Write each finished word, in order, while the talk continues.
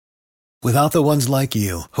Without the ones like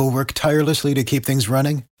you, who work tirelessly to keep things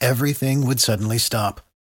running, everything would suddenly stop.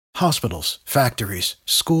 Hospitals, factories,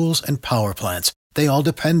 schools, and power plants, they all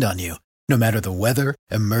depend on you. No matter the weather,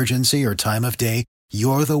 emergency, or time of day,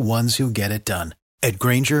 you're the ones who get it done. At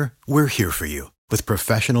Grainger, we're here for you with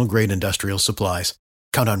professional-grade industrial supplies.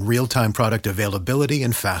 Count on real-time product availability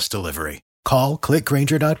and fast delivery. Call, click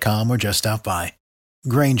Grainger.com, or just stop by.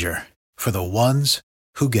 Grainger, for the ones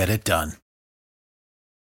who get it done.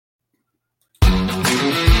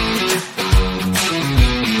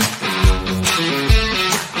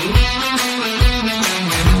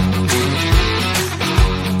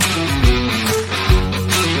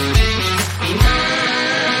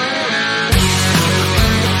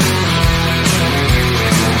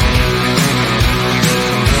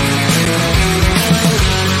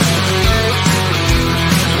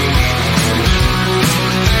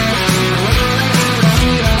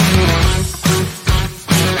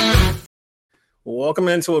 Welcome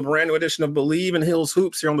into a brand new edition of Bleav in Hills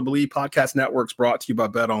Hoops here on the Bleav Podcast Networks, brought to you by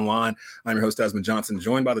Betonline. I'm your host, Desmond Johnson,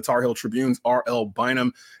 joined by the Tar Heel Tribune's R.L.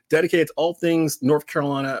 Bynum, dedicated to all things North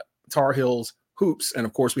Carolina Tar Heels hoops. And,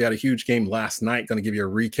 of course, we had a huge game last night. Going to give you a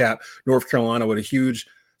recap. North Carolina with a huge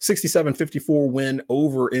 67-54 win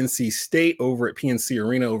over NC State over at PNC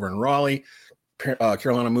Arena over in Raleigh.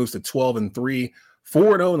 Carolina moves to 12-3,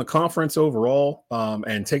 4-0 in the conference overall,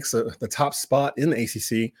 and takes the top spot in the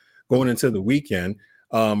ACC. Going into the weekend,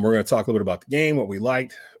 we're going to talk a little bit about the game, what we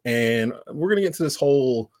liked, and we're going to get to this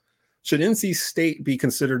whole, should NC State be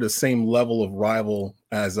considered the same level of rival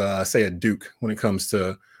as, say, a Duke when it comes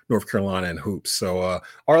to North Carolina and hoops? So,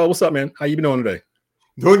 Arlo, what's up, man? How you been doing today?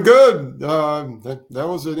 Doing good. That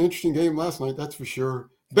was an interesting game last night, that's for sure.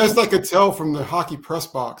 Best I could tell from the hockey press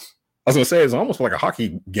box. I was going to say, it's almost like a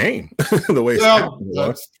hockey game, the way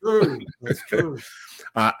that's true. That's true.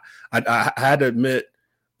 I had to admit,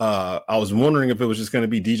 I was wondering if it was just going to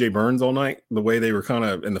be DJ Burns all night, the way they were kind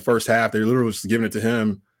of in the first half. They literally was just giving it to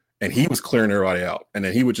him, and he was clearing everybody out. And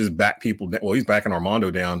then he would just back people. Well, he's backing Armando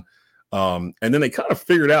down. And then they kind of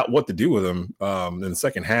figured out what to do with him in the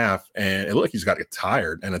second half, and it looked like he just got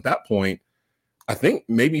tired. And at that point, I think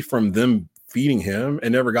maybe from them feeding him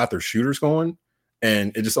and never got their shooters going,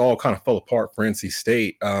 and it just all kind of fell apart for NC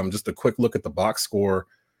State. Just a quick look at the box score,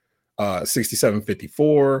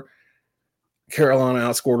 67-54. Carolina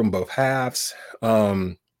outscored them both halves. They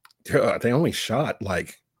only shot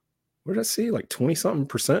like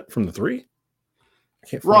 20-something% from the three. I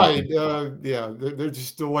can't right. They're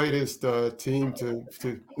just the latest team to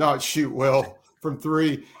not shoot well from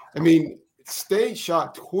three. I mean, State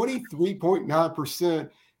shot 23.9%.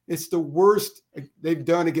 It's the worst they've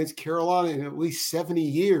done against Carolina in at least 70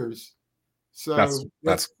 years. So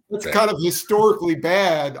that's kind of historically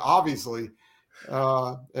bad, obviously.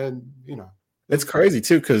 It's crazy,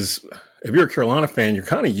 too, because if you're a Carolina fan, you're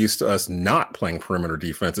kind of used to us not playing perimeter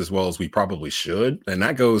defense as well as we probably should. And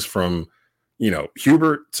that goes from,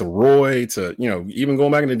 Hubert to Roy to, even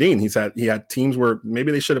going back into Dean. He had teams where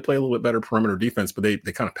maybe they should have played a little bit better perimeter defense, but they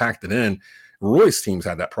kind of packed it in. Roy's teams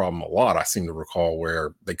had that problem a lot, I seem to recall,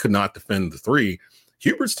 where they could not defend the three.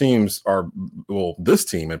 Hubert's teams this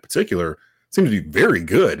team in particular seem to be very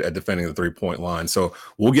good at defending the three-point line. So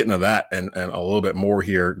we'll get into that and a little bit more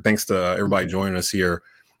here. Thanks to everybody joining us here,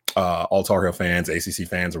 all Tar Heel fans, ACC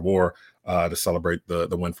fans, or more, to celebrate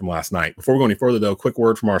the win from last night. Before we go any further, though, quick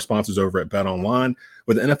word from our sponsors over at BetOnline.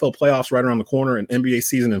 With the NFL playoffs right around the corner and NBA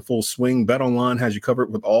season in full swing, BetOnline has you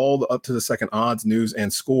covered with all the up-to-the-second odds, news,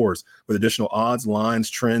 and scores. With additional odds, lines,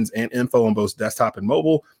 trends, and info on both desktop and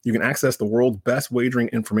mobile, you can access the world's best wagering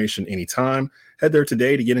information anytime. Head there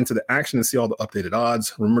today to get into the action and see all the updated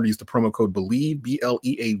odds. Remember to use the promo code BLEAV,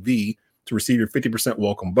 BLEAV, to receive your 50%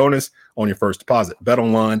 welcome bonus on your first deposit.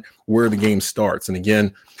 BetOnline, where the game starts. And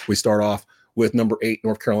again, we start off with number 8,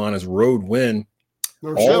 North Carolina's road win.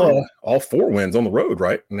 All 4 wins on the road,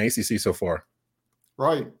 right? In the ACC so far.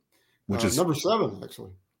 Right. Which is number 7, actually.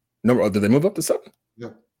 Did they move up to 7? Yeah.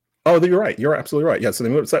 Oh, you're right. You're absolutely right. Yeah, so they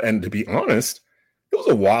moved up to 7. And to be honest, it was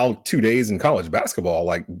a wild 2 days in college basketball.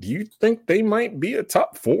 Like, do you think they might be a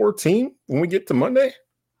top 4 team when we get to Monday?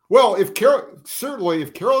 Well, if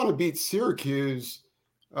Carolina beats Syracuse,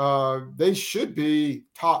 they should be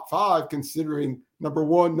top 5, considering number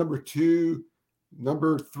 1, number 2,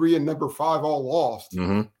 number 3, and number 5 all lost.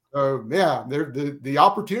 Mm-hmm. The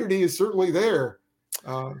opportunity is certainly there.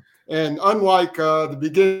 And unlike the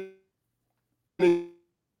beginning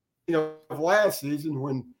of last season,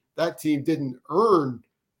 when that team didn't earn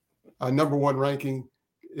a number 1 ranking,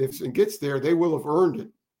 if it gets there, they will have earned it.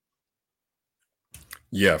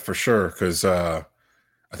 Yeah, for sure. Because I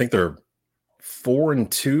think they're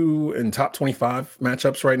 4-2 in top 25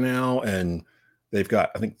 matchups right now, and they've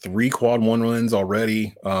got, I think, 3 quad 1 wins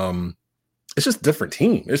already. It's just a different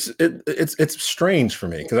team. It's strange for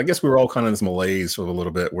me because I guess we were all kind of in this malaise for a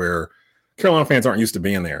little bit where Carolina fans aren't used to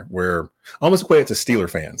being there. Where I almost equate it to Steeler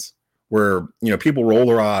fans, where people roll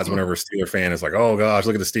their eyes whenever a Steeler fan is like, "Oh gosh,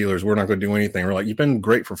 look at the Steelers. We're not going to do anything." We're like, "You've been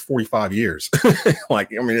great for 45 years.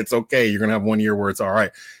 It's okay. You're going to have 1 year where it's all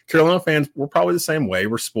right." Carolina fans, we're probably the same way.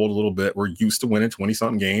 We're spoiled a little bit. We're used to winning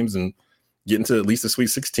 20-something games and getting to at least the Sweet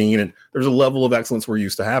 16, and there's a level of excellence we're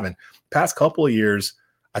used to having. Past couple of years,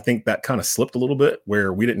 I think that kind of slipped a little bit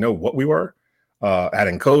where we didn't know what we were.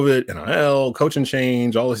 Adding COVID, NIL, coaching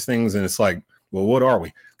change, all these things, and it's like, well, what are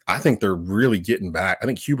we? I think they're really getting back. I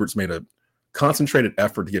think Hubert's made a concentrated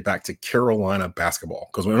effort to get back to Carolina basketball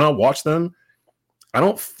because when I watch them, I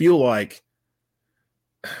don't feel like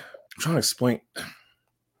I'm trying to explain.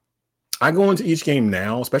 I go into each game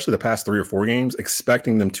now, especially the past 3 or 4 games,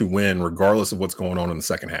 expecting them to win regardless of what's going on in the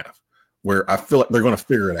second half, where I feel like they're going to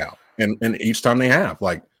figure it out. And each time they have,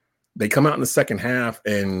 like, they come out in the second half,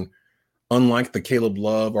 and unlike the Caleb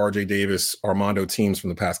Love, RJ Davis, Armando teams from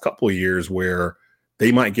the past couple of years where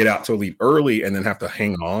they might get out to a lead early and then have to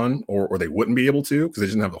hang on, or they wouldn't be able to because they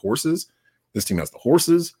didn't have the horses. This team has the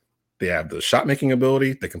horses. They have the shot-making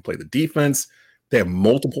ability. They can play the defense. They have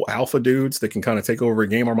multiple alpha dudes that can kind of take over a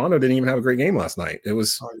game. Armando didn't even have a great game last night. It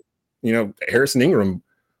was, Harrison Ingram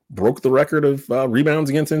broke the record of rebounds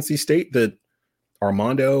against NC State that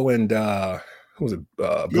Armando and who was it?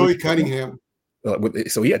 Billy Cunningham.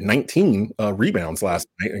 So he had 19 rebounds last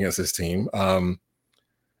night against his team. And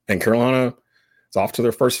Carolina is off to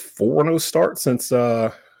their first 4-0 start since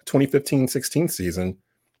 2015-16 season.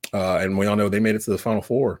 And we all know they made it to the Final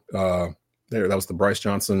Four. That was the Bryce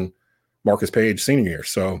Johnson, Marcus Page senior year.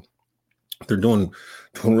 So they're doing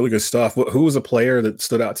really good stuff. Who was a player that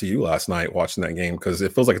stood out to you last night watching that game? Because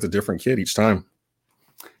it feels like it's a different kid each time.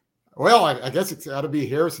 Well, I guess it's got to be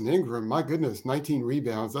Harrison Ingram. My goodness, 19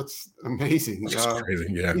 rebounds. That's amazing. That's crazy.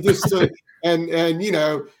 Yeah. He just and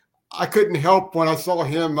I couldn't help when I saw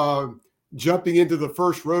him jumping into the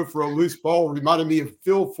first row for a loose ball. Reminded me of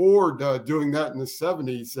Phil Ford doing that in the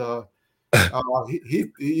 70s.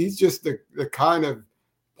 He's just the kind of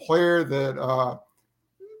player that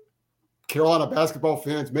Carolina basketball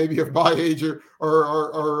fans, maybe of my age,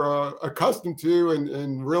 are accustomed to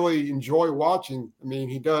and really enjoy watching. I mean,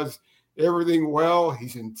 he does everything well.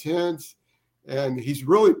 He's intense, and he's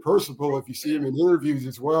really personable if you see him in interviews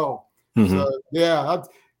as well. Mm-hmm. So, yeah,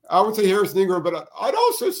 I would say Harrison Ingram, but I'd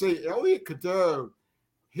also say Elliot Cadeau,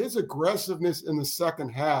 his aggressiveness in the second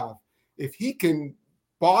half, if he can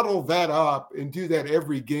bottle that up and do that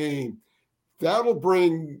every game, that'll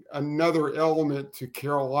bring another element to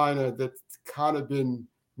Carolina that's kind of been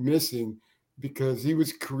missing because he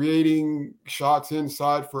was creating shots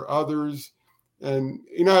inside for others. And,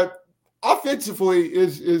 offensively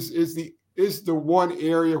is the one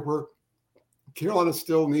area where Carolina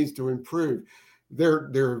still needs to improve.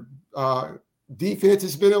 Their defense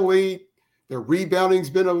has been elite. Their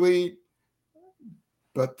rebounding's been elite.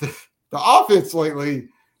 But the offense lately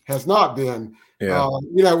has not been. Yeah.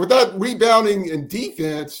 With that rebounding and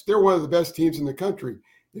defense, they're one of the best teams in the country.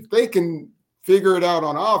 If they can figure it out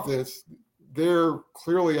on offense, they're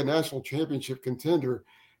clearly a national championship contender.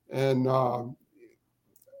 And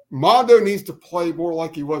Mondo needs to play more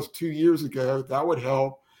like he was 2 years ago. That would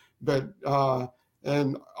help. But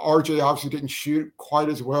and RJ obviously didn't shoot quite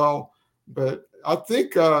as well. But I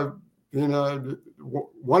think one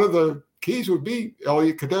of the keys would be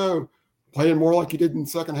Elliot Cadeau playing more like he did in the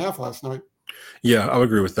second half last night. Yeah, I would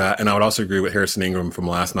agree with that. And I would also agree with Harrison Ingram from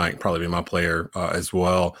last night, probably be my player as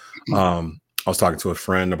well. I was talking to a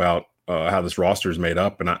friend about how this roster is made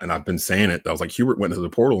up, and I've been saying it. I was like, Hubert went to the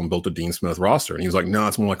portal and built a Dean Smith roster. And he was like, no,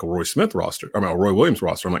 it's more like a Roy Smith roster. I mean, a Roy Williams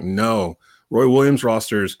roster. I'm like, no, Roy Williams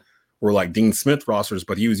rosters were like Dean Smith rosters,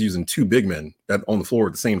 but he was using 2 big men on the floor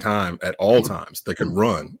at the same time at all times that could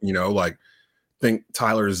run, like think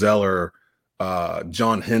Tyler Zeller,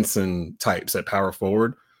 John Henson types at power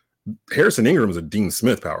forward. Harrison Ingram is a Dean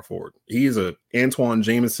Smith power forward. He's a Antoine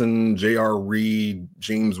Jameson, J.R. Reed,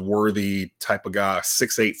 James Worthy type of guy,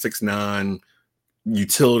 6'8", 6'9",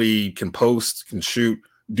 utility, can post, can shoot,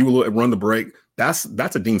 run the break. That's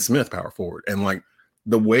a Dean Smith power forward. And like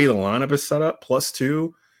the way the lineup is set up,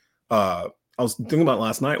 +2, I was thinking about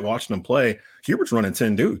last night watching him play. Hubert's running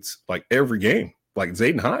 10 dudes like every game. Like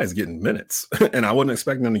Zayden High is getting minutes, and I wasn't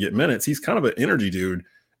expecting him to get minutes. He's kind of an energy dude,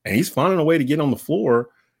 and he's finding a way to get on the floor.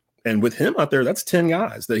 And with him out there, that's 10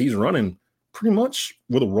 guys that he's running pretty much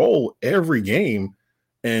with a role every game.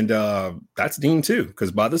 And that's Dean too,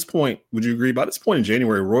 because by this point, would you agree? By this point in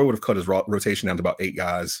January, Roy would have cut his rotation down to about 8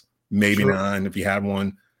 guys, maybe 9 if he had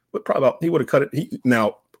one, but probably he would have cut it.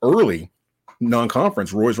 Now, early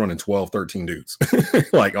non-conference, Roy's running 12, 13 dudes,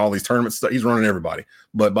 like all these tournament stuff. He's running everybody.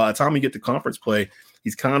 But by the time you get to conference play,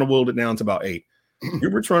 he's kind of whittled it down to about 8.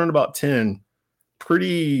 Hubert's running about 10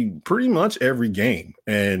 pretty much every game.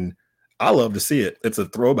 And I love to see it. It's a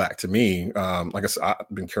throwback to me. Like I said, I've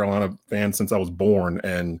been a Carolina fan since I was born,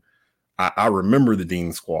 and I remember the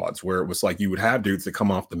Dean squads where it was like you would have dudes that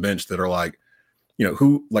come off the bench that are like,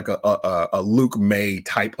 who like a Luke May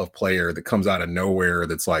type of player that comes out of nowhere.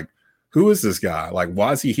 That's like, who is this guy? Like,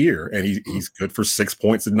 why is he here? And he's good for 6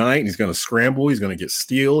 points a night. And he's going to scramble. He's going to get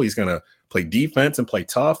steal. He's going to play defense and play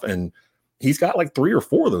tough. And he's got like 3 or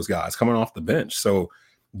 4 of those guys coming off the bench. So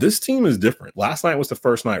this team is different. Last night was the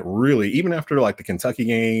first night, really, even after like the Kentucky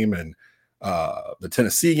game and the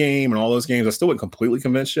Tennessee game and all those games, I still wasn't completely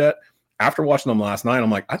convinced yet. After watching them last night,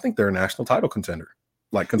 I'm like, I think they're a national title contender.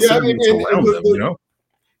 Like, considering them,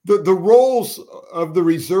 The roles of the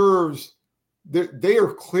reserves, they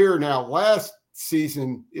are clear now. Last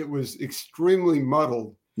season, it was extremely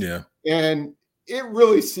muddled. Yeah. And it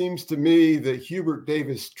really seems to me that Hubert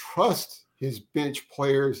Davis trusts his bench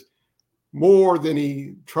players more than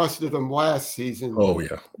he trusted them last season. Oh,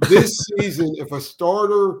 yeah. This season, if a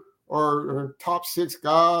starter or top 6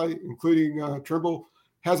 guy, including Trimble,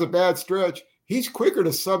 has a bad stretch, he's quicker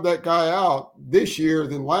to sub that guy out this year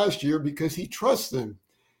than last year because he trusts them.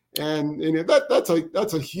 And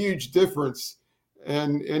that's a huge difference.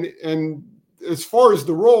 And as far as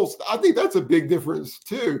the roles, I think that's a big difference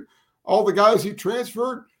too. All the guys who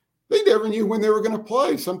transferred, they never knew when they were going to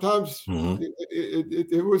play. Sometimes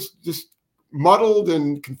it was just muddled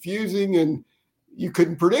and confusing, and you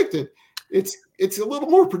couldn't predict it. It's a little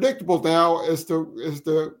more predictable now as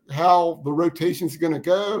to how the rotation is going to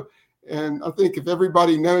go. And I think if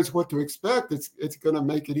everybody knows what to expect, it's going to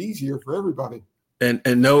make it easier for everybody. And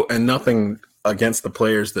nothing against the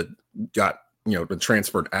players that got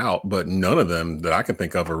transferred out, but none of them that I can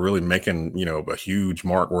think of are really making a huge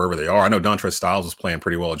mark wherever they are. I know Dontrez Styles was playing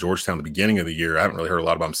pretty well at Georgetown at the beginning of the year. I haven't really heard a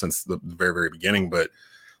lot about him since the very, very beginning, but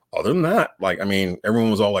other than that,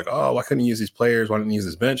 everyone was all like, "Oh, why couldn't he use these players? Why didn't he use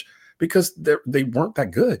his bench?" Because they weren't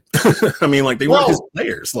that good. I mean, they weren't his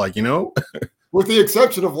players, With the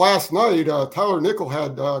exception of last night, Tyler Nickel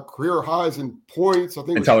had career highs in points. I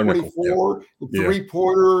think it was 24, and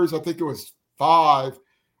 3-pointers. I think it was 5,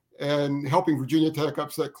 and helping Virginia Tech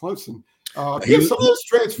upset Clemson. Some of those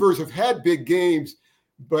transfers have had big games,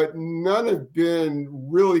 but none have been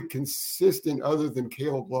really consistent other than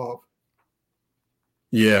Caleb Love.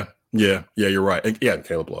 Yeah, you're right. Yeah,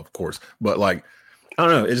 Caleb Love, of course. But I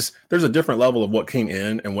don't know. There's a different level of what came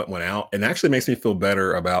in and what went out, and actually makes me feel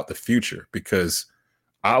better about the future because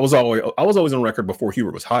I was always on record before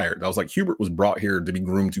Hubert was hired. I was like, Hubert was brought here to be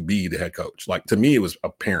groomed to be the head coach. To me, it was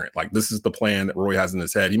apparent. This is the plan that Roy has in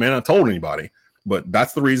his head. He may not have told anybody, but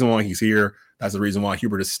that's the reason why he's here. That's the reason why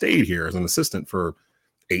Hubert has stayed here as an assistant for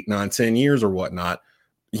 8, 9, 10 years or whatnot.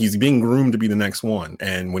 He's being groomed to be the next one.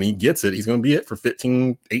 And when he gets it, he's going to be it for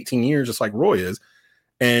 15, 18 years, just like Roy is.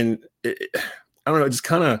 And I don't know, it just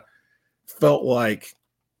kind of felt like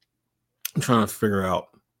I'm trying to figure out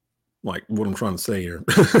what I'm trying to say here.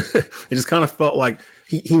 It just kind of felt like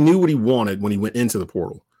he knew what he wanted when he went into the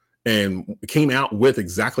portal and came out with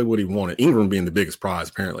exactly what he wanted. Ingram being the biggest prize,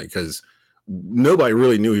 apparently, because nobody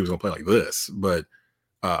really knew he was going to play like this, but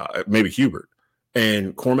maybe Hubert.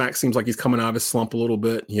 And Cormac seems like he's coming out of his slump a little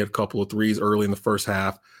bit. He had a couple of threes early in the first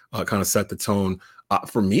half, kind of set the tone.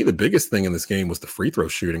 For me, the biggest thing in this game was the free throw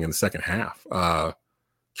shooting in the second half.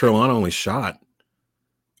 Carolina only shot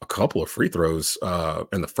a couple of free throws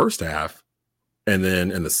in the first half. And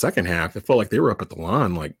then in the second half, it felt like they were up at the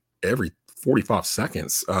line every 45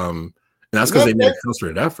 seconds. And that's because they made a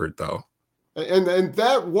concerted effort, though. And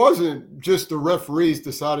that wasn't just the referees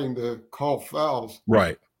deciding to call fouls.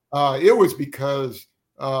 Right. It was because,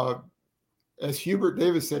 as Hubert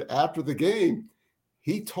Davis said after the game,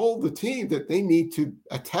 he told the team that they need to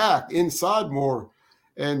attack inside more.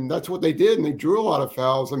 And that's what they did. And they drew a lot of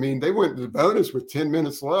fouls. I mean, they went to the bonus with 10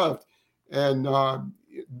 minutes left. And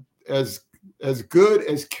as good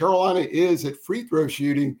as Carolina is at free throw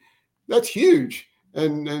shooting, that's huge.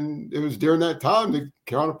 And it was during that time that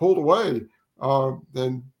Carolina pulled away.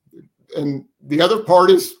 And the other part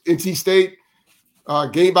is NC State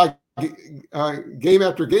game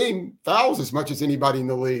after game fouls as much as anybody in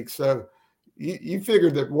the league. So you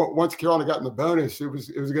figured that once Carolina got in the bonus, it was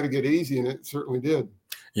going to get easy, and it certainly did.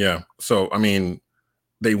 Yeah. So I mean,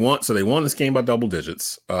 they won this game by double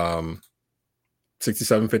digits,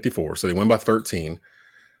 67-54. So they win by 13.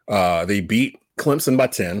 They beat Clemson by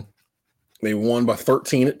 10. They won by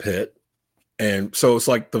 13 at Pitt. And so it's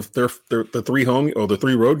like the three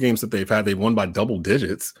road games that they've had, they've won by double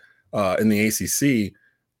digits in the ACC.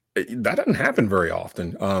 That doesn't happen very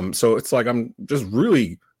often. So it's like I'm just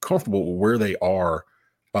really comfortable with where they are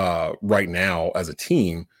right now as a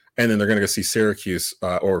team. And then they're going to go see Syracuse,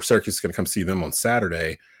 or Syracuse is going to come see them on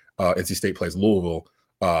Saturday. NC State plays Louisville.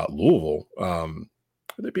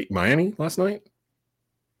 They beat Miami last night.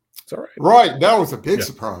 It's all right. Right. That was a big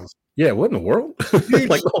surprise. Yeah, what in the world?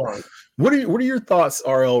 Like, what are your thoughts,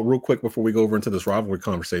 RL, real quick, before we go over into this rivalry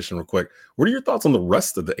conversation real quick? What are your thoughts on the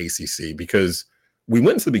rest of the ACC? Because we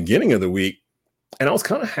went into the beginning of the week, and I was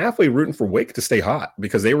kind of halfway rooting for Wake to stay hot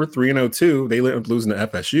because they were 3-0-2. They ended up losing to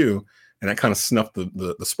FSU, and that kind of snuffed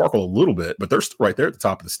the sparkle a little bit. But they're still right there at the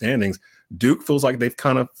top of the standings. Duke feels like they've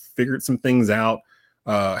kind of figured some things out.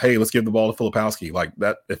 Hey, let's give the ball to Filipowski. Like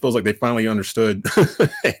that, it feels like they finally understood.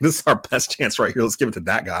 Hey, this is our best chance right here. Let's give it to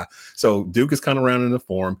that guy. So Duke is kind of rounding the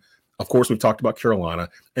form. Of course, we've talked about Carolina.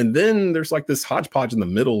 And then there's like this hodgepodge in the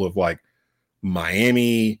middle of like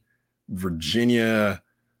Miami, Virginia,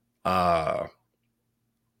 Clemson.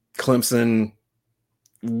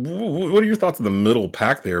 What are your thoughts of the middle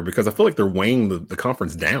pack there? Because I feel like they're weighing the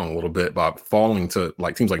conference down a little bit by falling to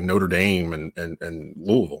like teams like Notre Dame and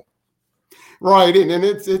Louisville. Right, and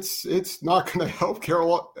it's not going to help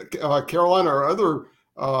Carolina or other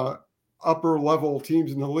upper level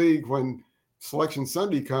teams in the league when Selection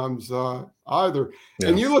Sunday comes either. Yeah.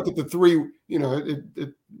 And you look at the three,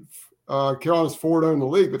 Carolina's 4-0 in the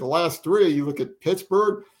league, but the last three, you look at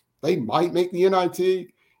Pittsburgh, they might make the NIT.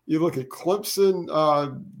 You look at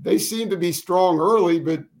Clemson, they seem to be strong early,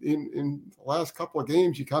 but in the last couple of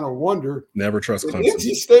games, you kind of wonder. Never trust Clemson.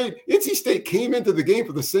 NC State came into the game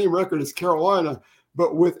for the same record as Carolina,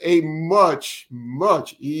 but with a much,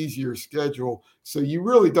 much easier schedule. So you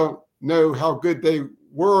really don't know how good they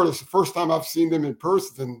were. It's the first time I've seen them in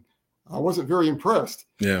person, and I wasn't very impressed.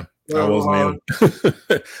 Yeah, I wasn't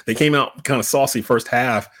either. They came out kind of saucy first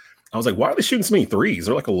half. I was like, why are they shooting so many threes?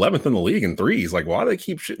 They're like 11th in the league in threes. Like, why do they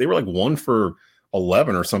keep they were like 1 for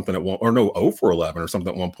 11 or something at one, or no, 0 for 11 or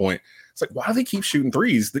something at one point. It's like, why do they keep shooting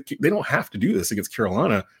threes? They don't have to do this against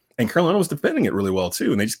Carolina. And Carolina was defending it really well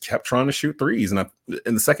too. And they just kept trying to shoot threes. And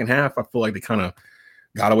in the second half, I feel like they kind of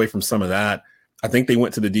got away from some of that. I think they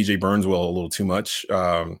went to the DJ Burns well a little too much.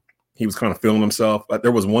 He was kind of feeling himself.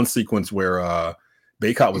 There was one sequence where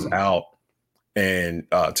Baycott was out. And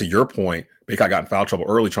to your point, Baycott got in foul trouble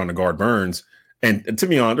early trying to guard Burns. And to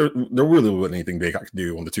be honest, there really wasn't anything Baycott could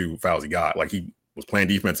do on the 2 fouls he got. Like he was playing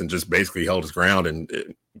defense and just basically held his ground and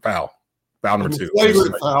foul number 2.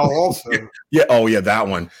 Flagrant foul also. Yeah. Oh yeah, that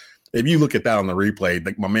one. If you look at that on the replay,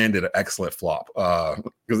 like my man did an excellent flop.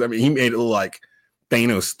 Because I mean, he made it look like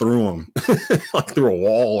Thanos threw him like through a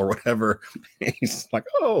wall or whatever. He's like,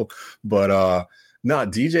 oh, but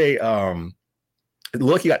not DJ. It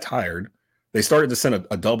looked like he got tired. They started to send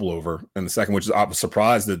a double over in the second, which I was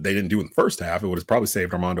surprised that they didn't do in the first half. It would have probably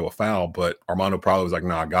saved Armando a foul, but Armando probably was like,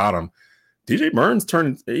 nah, I got him. DJ Burns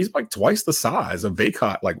he's like twice the size of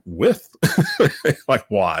Baycott, like width, like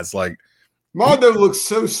wise. Like Armando looks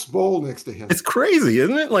so small next to him. It's crazy,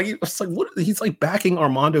 isn't it? Like it's like what he's like backing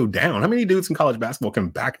Armando down. How many dudes in college basketball can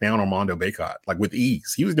back down Armando Baycott like with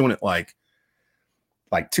ease? He was doing it like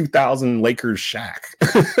 2000 Lakers Shaq.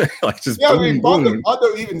 Like just yeah, boom, I mean,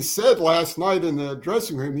 Armando even said last night in the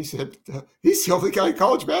dressing room, he said he's the only guy in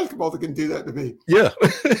college basketball that can do that to me. Yeah.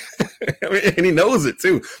 I mean, and he knows it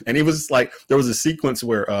too. And he was like, there was a sequence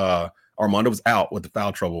where Armando was out with the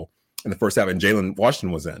foul trouble in the first half and Jalen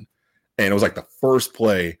Washington was in. And it was like the first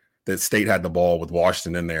play that State had the ball with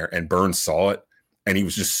Washington in there and Burns saw it. And he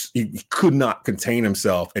was he could not contain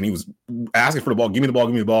himself. And he was asking for the ball. Give me the ball.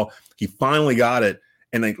 Give me the ball. He finally got it.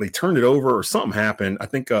 And they turned it over or something happened. I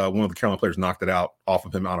think one of the Carolina players knocked it out off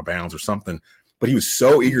of him out of bounds or something. But he was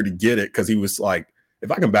so eager to get it because he was like,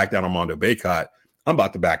 if I can back down Armando Baycott, I'm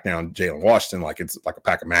about to back down Jalen Washington like it's like a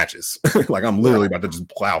pack of matches. Like I'm literally about to just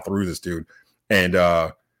plow through this dude. And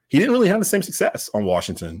he didn't really have the same success on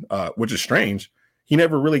Washington, which is strange. He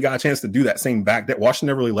never really got a chance to do that same back. That Washington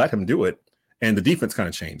never really let him do it. And the defense kind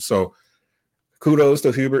of changed. So kudos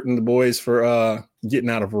to Hubert and the boys for getting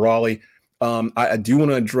out of Raleigh. I do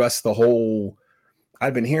want to address the whole –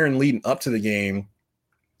 I've been hearing leading up to the game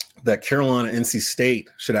that Carolina NC State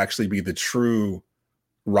should actually be the true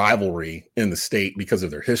rivalry in the state because of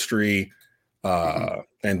their history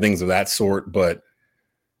and things of that sort. But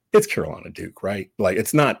it's Carolina Duke, right? Like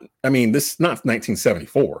it's not – I mean, this is not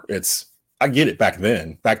 1974. I get it back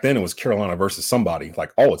then. Back then it was Carolina versus somebody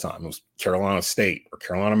like all the time. It was Carolina State or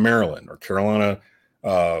Carolina Maryland or Carolina,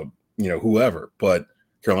 whoever. But –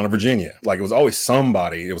 Carolina, Virginia. Like it was always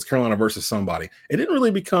somebody. It was Carolina versus somebody. It didn't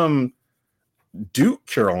really become Duke,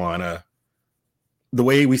 Carolina, the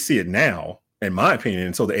way we see it now, in my opinion,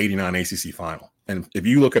 until the 89 ACC final. And if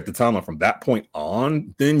you look at the timeline from that point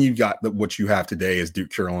on, then you got what you have today is Duke,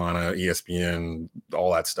 Carolina, ESPN,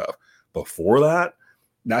 all that stuff. Before that,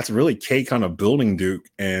 that's really K kind of building Duke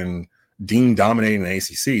and Dean dominating the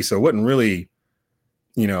ACC. So it wasn't really,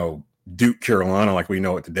 Duke, Carolina like we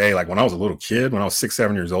know it today. Like when I was a little kid, when I was 6,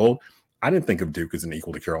 7 years old, I didn't think of Duke as an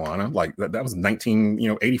equal to Carolina. Like that was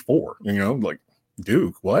 1984, like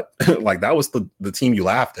Duke, what? Like that was the team you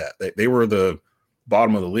laughed at. They were the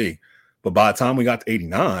bottom of the league. But by the time we got to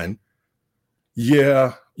 89,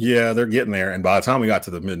 yeah, they're getting there. And by the time we got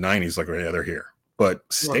to the mid 90s, like, yeah, they're here. But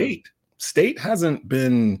State hasn't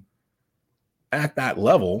been at that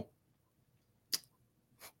level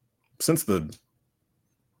since the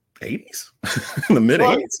 80s, the mid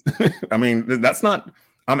 80s. I mean, that's not,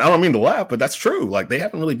 I don't mean to laugh, but that's true. Like they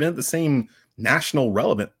haven't really been at the same national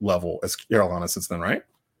relevant level as Carolina since then, right?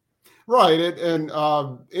 Right. And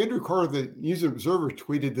Andrew Carter, the News and Observer,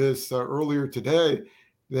 tweeted this earlier today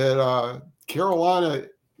that Carolina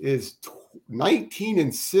is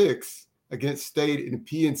 19-6 against State in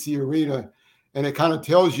PNC Arena. And it kind of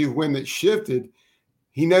tells you when it shifted.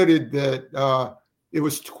 He noted that it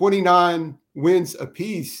was 29 wins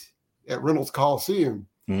apiece at Reynolds Coliseum.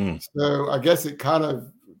 So I guess it kind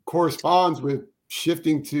of corresponds with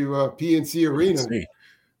shifting to PNC Arena.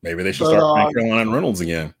 Maybe they should start playing Carolina and Reynolds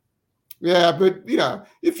again. Yeah, but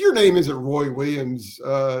if your name isn't Roy Williams,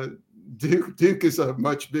 Duke is a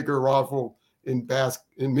much bigger rival in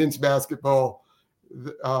men's basketball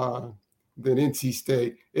than NC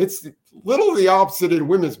State. It's little the opposite in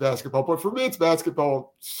women's basketball, but for men's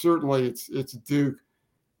basketball, certainly it's Duke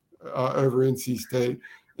over NC State.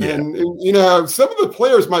 Yeah. And some of the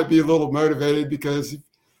players might be a little motivated because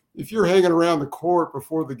if you're hanging around the court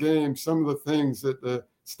before the game, some of the things that the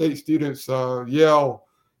State students yell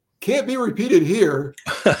can't be repeated here.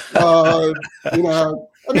 I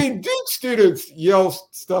mean, Duke students yell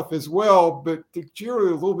stuff as well, but they're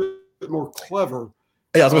generally a little bit more clever.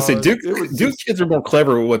 Yeah, I was going to say, Duke kids are more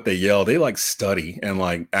clever with what they yell. They like study and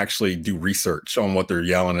like actually do research on what they're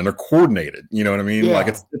yelling, and they're coordinated. You know what I mean? Yeah. Like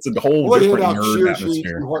it's a whole different nerd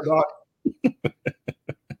atmosphere.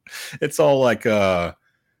 It's all like,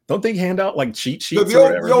 don't they hand out like cheat sheets?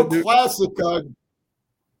 The old classic.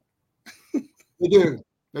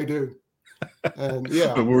 They do. And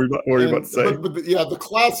yeah. What were you about to say? But the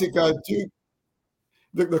classic Duke.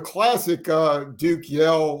 The classic Duke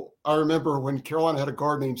yell, I remember when Carolina had a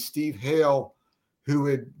guard named Steve Hale who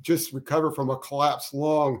had just recovered from a collapsed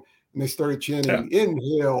lung, and they started chanting,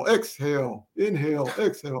 inhale, exhale,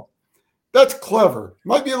 exhale. That's clever.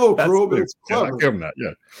 Might be a little cruel, but it's clever. Yeah, I give them that.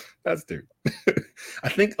 Yeah, that's Duke. I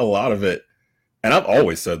think a lot of it, and I've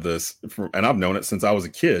always said this, and I've known it since I was a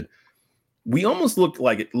kid, we almost look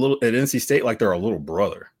like at NC State like they're a little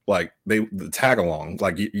brother. Like the tag along,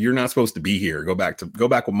 like you're not supposed to be here. Go back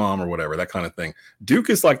with mom or whatever, that kind of thing. Duke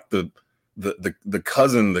is like the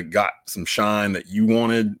cousin that got some shine that you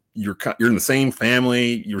wanted. You're in the same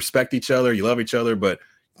family. You respect each other. You love each other, but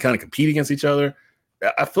kind of compete against each other.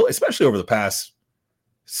 I feel, especially over the past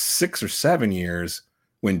 6 or 7 years,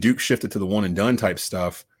 when Duke shifted to the one and done type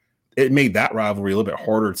stuff, it made that rivalry a little bit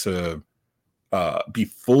harder to be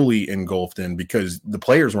fully engulfed in because the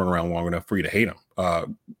players weren't around long enough for you to hate them.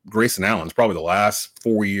 Grayson Allen's probably the last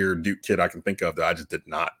 4-year Duke kid I can think of that I just did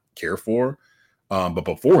not care for. But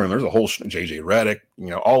before him, there's a whole JJ Redick,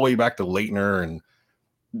 all the way back to Leitner and,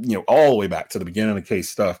 all the way back to the beginning of the case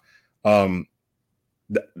stuff. That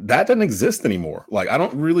doesn't exist anymore. Like,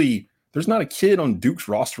 there's not a kid on Duke's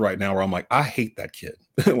roster right now where I'm like, I hate that kid.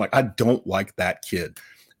 Like, I don't like that kid.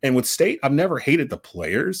 And with State, I've never hated the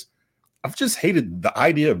players. I've just hated the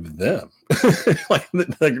idea of them, like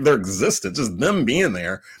their existence, just them being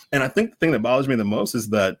there. And I think the thing that bothers me the most is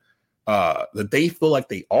that that they feel like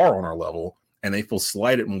they are on our level and they feel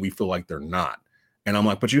slighted when we feel like they're not. And I'm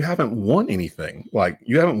like, but you haven't won anything. Like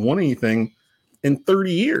you haven't won anything in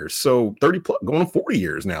 30 years. So 30 plus, going on 40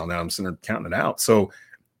 years now. Now I'm sitting there counting it out. So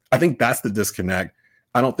I think that's the disconnect.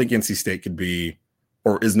 I don't think NC State could be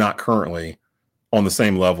or is not currently on the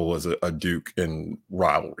same level as a Duke in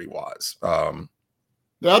rivalry wise. Now,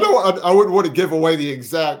 I wouldn't want to give away the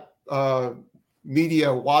exact media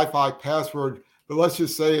Wi-Fi password, but let's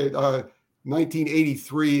just say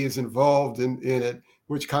 1983 is involved in it,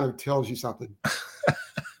 which kind of tells you something.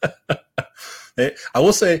 I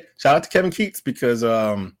will say shout out to Kevin Keats because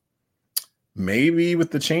maybe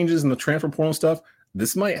with the changes in the transfer portal stuff,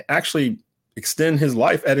 this might actually extend his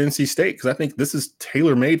life at NC State, because I think this is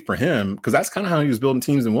tailor-made for him, because that's kind of how he was building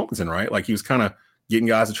teams in Wilmington, right? Like he was kind of getting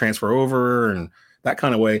guys to transfer over and that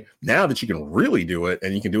kind of way. Now that you can really do it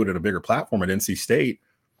and you can do it at a bigger platform at NC State,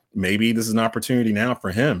 maybe this is an opportunity now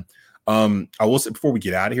for him. I will say, before we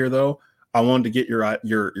get out of here, though, I wanted to get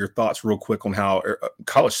your thoughts real quick on how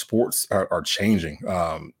college sports are changing.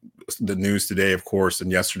 The news today, of course,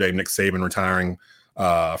 and yesterday, Nick Saban retiring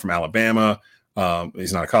from Alabama.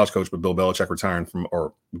 He's not a college coach, but Bill Belichick retiring from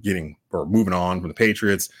or moving on from the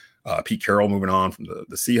Patriots. Pete Carroll moving on from the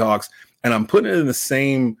Seahawks. And I'm putting it in the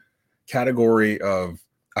same category of,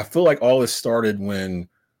 I feel like all this started when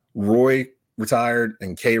Roy retired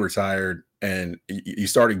and Kay retired, and you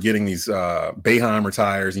started getting these Boeheim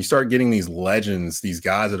retires, and you start getting these legends, these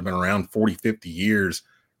guys that have been around 40, 50 years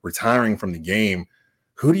retiring from the game.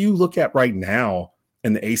 Who do you look at right now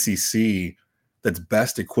in the ACC that's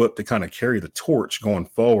best equipped to kind of carry the torch going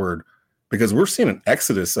forward? Because we're seeing an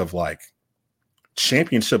exodus of like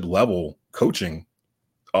championship level coaching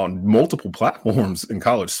on multiple platforms in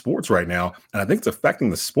college sports right now. And I think it's affecting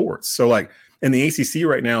the sports. So like in the ACC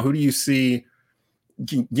right now, who do you see?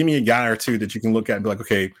 Give me a guy or two that you can look at and be like,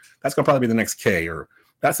 okay, that's going to probably be the next K, or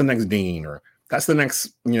that's the next Dean, or that's the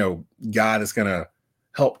next, guy that's going to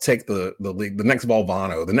help take the league, the next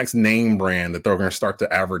Valvano, the next name brand that they're going to start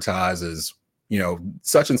to advertise as,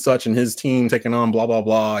 such and such and his team taking on blah, blah,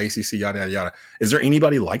 blah, ACC, yada, yada, yada. Is there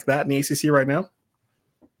anybody like that in the ACC right now?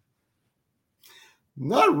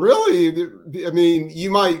 Not really. I mean, you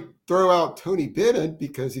might throw out Tony Bennett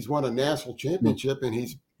because he's won a national championship and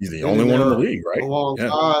he's the only one in the league, right? A long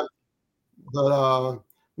time.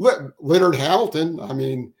 But Leonard Hamilton, I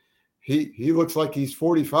mean, he looks like he's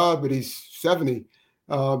 45, but he's 70.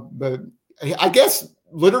 But I guess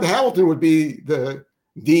Leonard Hamilton would be the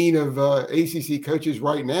dean of ACC coaches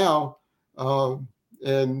right now.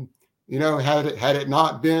 And had it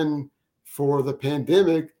not been for the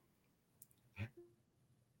pandemic,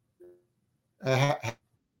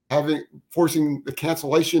 forcing the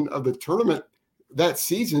cancellation of the tournament that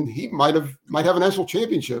season, he might have a national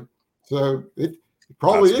championship. So it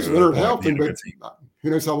probably is Leonard Hamilton, but who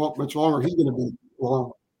knows how much longer he's going to be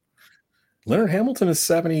along. Leonard Hamilton is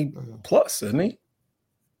 70 plus, isn't he?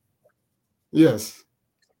 Yes.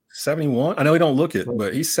 71. I know he don't look it,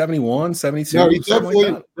 but he's 71, 72. No, he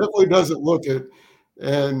definitely doesn't look it.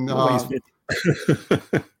 And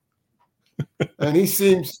and he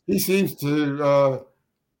seems to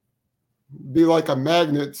be like a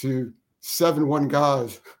magnet to 7-1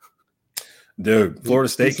 guys. Dude, Florida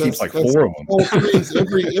State keeps like 4 of them.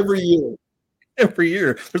 every year. Every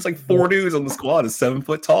year. There's like 4 dudes on the squad is 7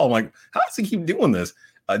 foot tall. I'm like, how does he keep doing this?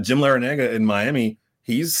 Jim Larrañaga in Miami,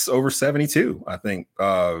 he's over 72, I think.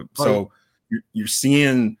 Right. So you're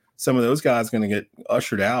seeing some of those guys going to get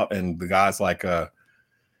ushered out, and the guys like I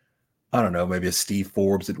don't know, maybe a Steve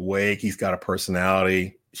Forbes at Wake. He's got a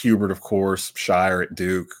personality. Hubert, of course, Shire at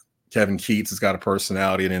Duke. Kevin Keats has got a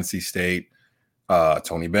personality at NC State.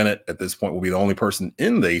 Tony Bennett at this point will be the only person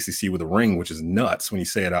in the ACC with a ring, which is nuts when you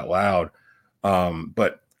say it out loud.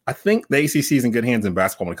 But I think the ACC is in good hands in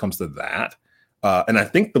basketball when it comes to that. And I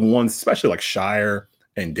think the ones, especially like Shire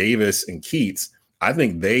and Davis and Keats, I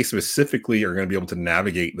think they specifically are going to be able to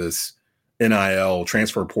navigate this NIL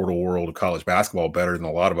transfer portal world of college basketball better than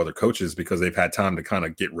a lot of other coaches, because they've had time to kind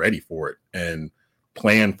of get ready for it and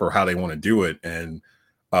plan for how they want to do it. And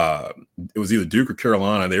it was either Duke or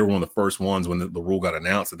Carolina. They were one of the first ones when the rule got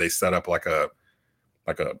announced that they set up like a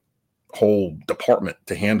whole department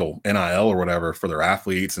to handle NIL or whatever for their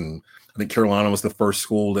athletes. And I think Carolina was the first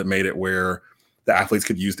school that made it where the athletes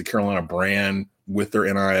could use the Carolina brand with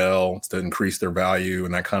their NIL to increase their value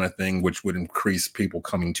and that kind of thing, which would increase people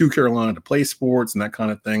coming to Carolina to play sports and that kind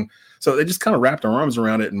of thing. So they just kind of wrapped their arms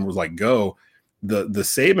around it and was like, go. The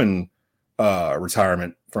Saban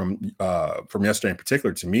retirement from yesterday in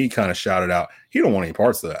particular, to me, kind of shouted out, he don't want any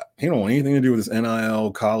parts of that. He don't want anything to do with this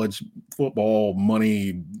NIL, college football,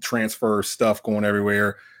 money transfer stuff going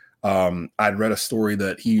everywhere. I'd read a story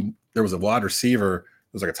that there was a wide receiver,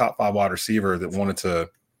 it was like a top 5 wide receiver that wanted to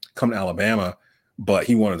come to Alabama, but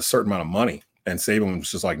he wanted a certain amount of money. And Saban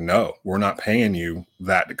was just like, no, we're not paying you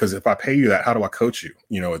that, because if I pay you that, how do I coach you?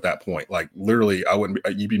 At that point, like literally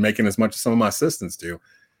you'd be making as much as some of my assistants do.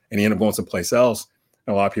 And he ended up going someplace else.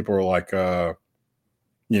 And a lot of people were like,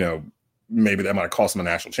 maybe that might have cost him a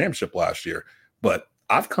national championship last year. But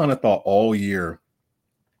I've kind of thought all year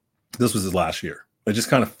this was his last year. It just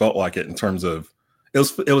kind of felt like it in terms of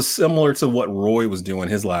it was similar to what Roy was doing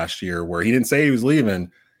his last year, where he didn't say he was leaving.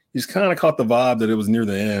 He just kind of caught the vibe that it was near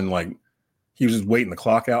the end. Like he was just waiting the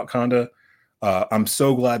clock out kind of. I'm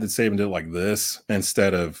so glad that Saban did it like this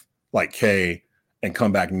instead of like K and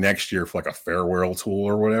come back next year for like a farewell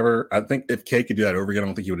tour or whatever. I think if K could do that over again, I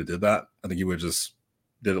don't think he would have did that. I think he would just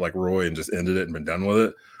did it like Roy and just ended it and been done with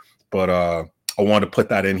it. But I wanted to put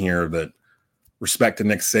that in here, that respect to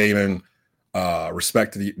Nick Saban,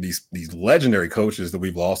 respect to these legendary coaches that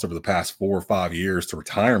we've lost over the past 4 or 5 years to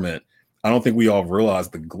retirement. I don't think we all realize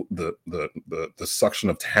the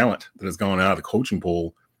suction of talent that has gone out of the coaching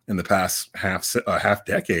pool in the past half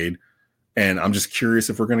decade. And I'm just curious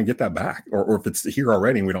if we're going to get that back, or if it's here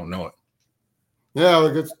already and we don't know it. Yeah,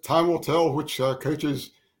 I guess time will tell which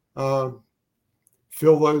coaches fill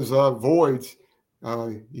those voids.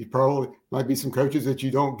 You probably might be some coaches that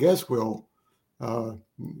you don't guess will.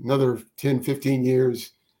 Another 10, 15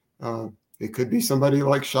 years, it could be somebody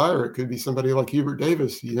like Shire. It could be somebody like Hubert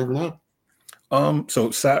Davis. You never know.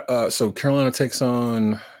 So Carolina takes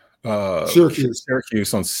on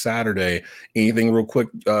Syracuse on Saturday. Anything real quick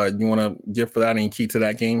you want to give for that? Any key to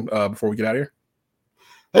that game before we get out of here?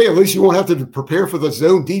 Hey, at least you won't have to prepare for the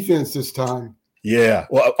zone defense this time. Yeah.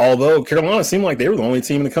 Well, although Carolina seemed like they were the only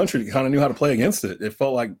team in the country that kind of knew how to play against it. It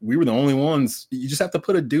felt like we were the only ones. You just have to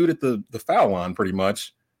put a dude at the foul line, pretty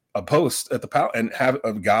much, a post at the foul, and have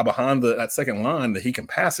a guy behind that second line that he can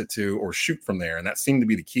pass it to or shoot from there. And that seemed to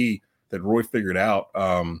be the key that Roy figured out.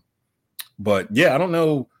 But yeah, I don't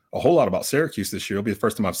know a whole lot about Syracuse this year. It'll be the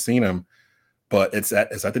first time I've seen them, but it's at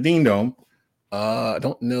the Dean Dome. I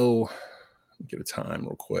don't know. Get a time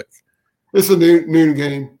real quick. It's a noon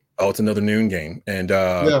game. Oh, it's another noon game. And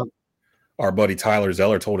our buddy Tyler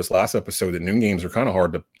Zeller told us last episode that noon games are kind of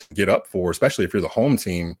hard to get up for, especially if you're the home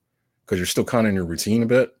team, because you're still kind of in your routine a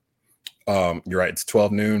bit. You're right. It's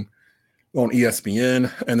 12 noon on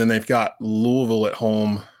ESPN. And then they've got Louisville at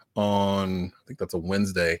home on, I think that's a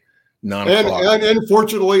Wednesday, 9 o'clock. And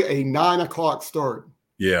unfortunately, a 9 o'clock start.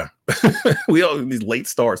 Yeah. We all these late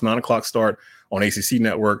starts, 9 o'clock start on ACC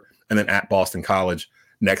Network, and then at Boston College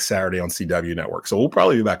next Saturday on CW Network. So we'll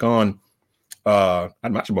probably be back on. I'd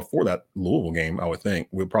imagine before that Louisville game, I would think.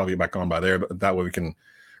 We'll probably be back on by there, but that way we can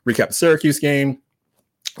recap the Syracuse game.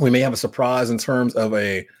 We may have a surprise in terms of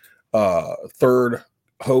a third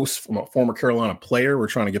host from a former Carolina player. We're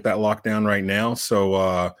trying to get that locked down right now.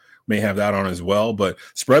 So may have that on as well, but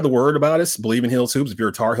spread the word about us. Bleav in Heels Hoops. If you're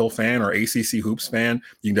a Tar Heel fan or ACC Hoops fan,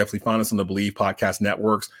 you can definitely find us on the Bleav Podcast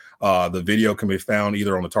Networks. The video can be found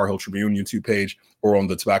either on the Tar Heel Tribune YouTube page or on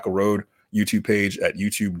the Tobacco Road YouTube page at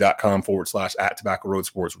youtube.com/@Tobacco Road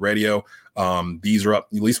Sports Radio. These are up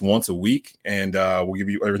at least once a week, and we'll give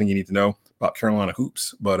you everything you need to know about Carolina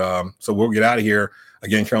hoops. But so we'll get out of here.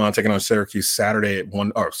 Again, Carolina taking on Syracuse Saturday at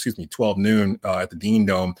 12 noon at the Dean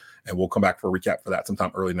Dome, and we'll come back for a recap for that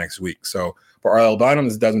sometime early next week. So for RL Bynum,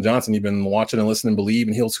 this is Desmond Johnson. You've been watching and listening to Bleav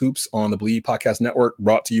in Heels Hoops on the Bleav Podcast Network,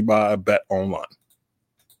 brought to you by Bet Online.